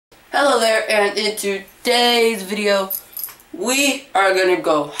Hello there, and in today's video, we are gonna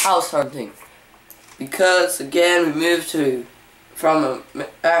go house hunting. Because again, we moved from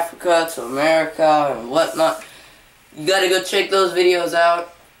Africa to America and whatnot. You gotta go check those videos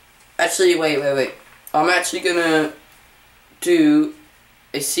out. Actually, wait. I'm actually gonna do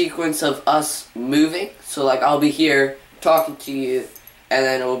a sequence of us moving. So like, I'll be here talking to you, and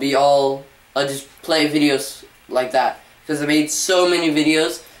then it'll be all, I'll just play videos like that. Because I made so many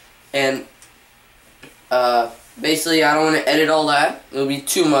videos, and basically I don't want to edit all that. It'll be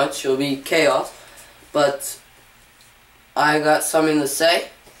too much. It'll be chaos. But I got something to say.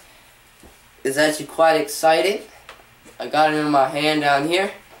 It's actually quite exciting. I got it in my hand down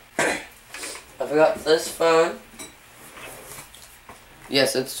here. I forgot this phone.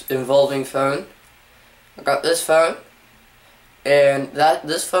 Yes, it's involving phone. I got this phone, and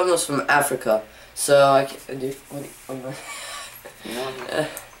this phone was from Africa. So I can do. What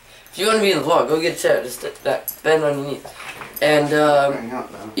if you want to be in the vlog, go get a chair. Just bend on your knees. And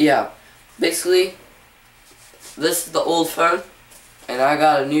yeah, basically, this is the old phone, and I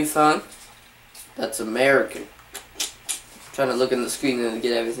got a new phone. That's American. I'm trying to look in the screen and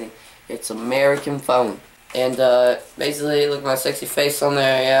get everything. It's American phone. And basically, look at my sexy face on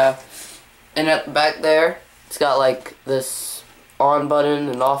there. Yeah. And at the back there, it's got like this on button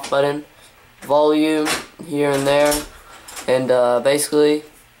and off button, volume here and there, and basically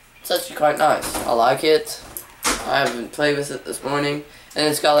it's actually quite nice. I like it. I haven't played with it this morning, and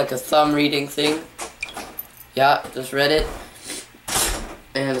it's got like a thumb reading thing. Yeah, just read it.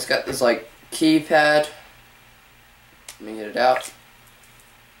 And it's got this like keypad. Let me get it out.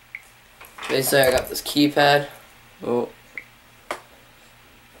 Basically, I got this keypad. Oh,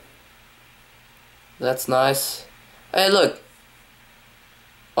 that's nice. Hey, look.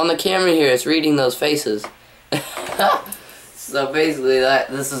 On the camera here, it's reading those faces. So basically,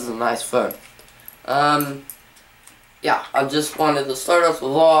 this is a nice phone. Yeah, I just wanted to start off the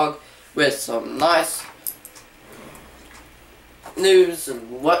vlog with some nice news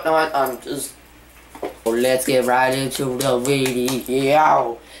and whatnot. Let's get right into the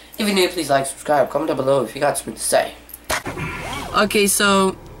video. If you're new, please like, subscribe, comment down below if you got something to say. Okay,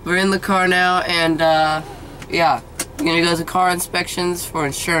 so we're in the car now, and yeah, we're gonna go to car inspections for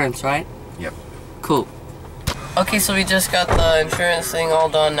insurance, right? Yep. Cool. Okay, so we just got the insurance thing all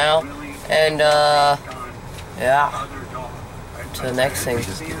done now, and yeah, to the next thing.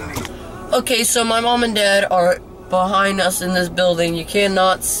 Okay, so my mom and dad are behind us in this building. You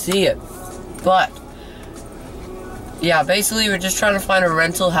cannot see it, but yeah, basically we're just trying to find a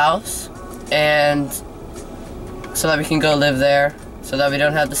rental house, and so that we can go live there, so that we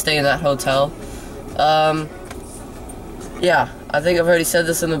don't have to stay in that hotel. Yeah, I think I've already said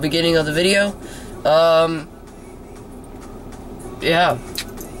this in the beginning of the video. Yeah, I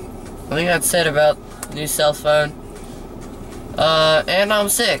think that's it about the new cell phone. And I'm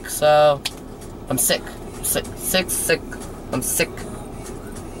sick, so I'm sick. I'm sick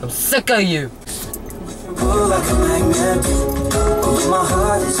of you. Pull like a magnet, oh, my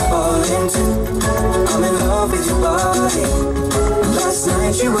heart is falling too. I'm in love with your body. Last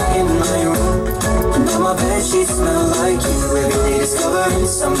night you were in my room, now my bed sheets smell like you. Every day discovering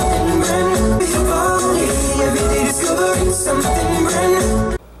something brand new with your body. Every day discovering something brand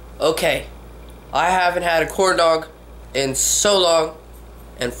new. Okay, I haven't had a corn dog in so long,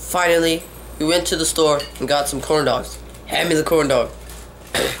 and finally we went to the store and got some corn dogs. Hand me the corn dog.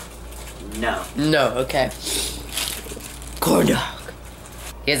 No. No, okay. Corn dog.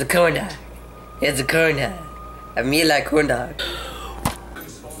 Here's a corn dog. Here's a corn dog. I mean like corn dog.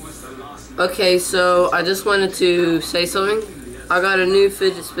 Okay, so I just wanted to say something. I got a new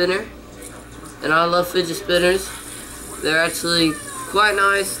fidget spinner, and I love fidget spinners. They're actually quite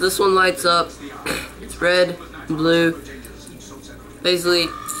nice. This one lights up. It's red and blue. Basically,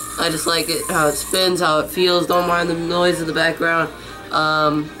 I just like it, how it spins, how it feels. Don't mind the noise in the background.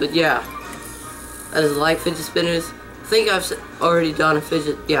 But yeah, I just like fidget spinners. I think I've already done a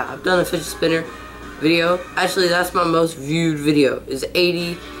fidget spinner video. Actually, that's my most viewed video. It's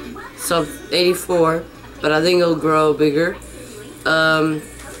 84, but I think it'll grow bigger.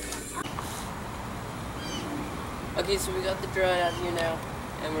 Okay, so we got the drone out here now,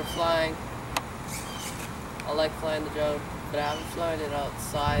 and we're flying. I like flying the drone, but I haven't flown it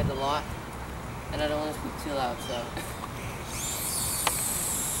outside a lot, and I don't want to speak too loud, so.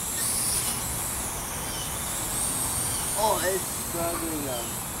 Oh, it's struggling though.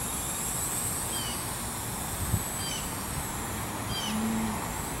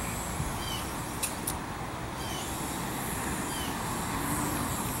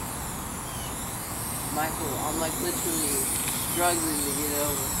 Michael, I'm like literally struggling to get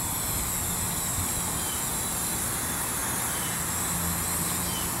over.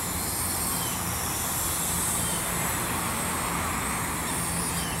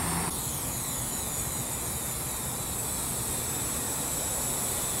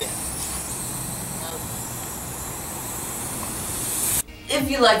 If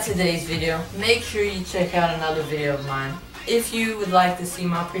you liked today's video, make sure you check out another video of mine. If you would like to see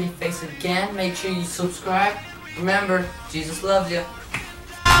my pretty face again, make sure you subscribe. Remember, Jesus loves you.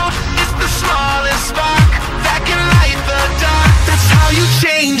 It's the smallest spot.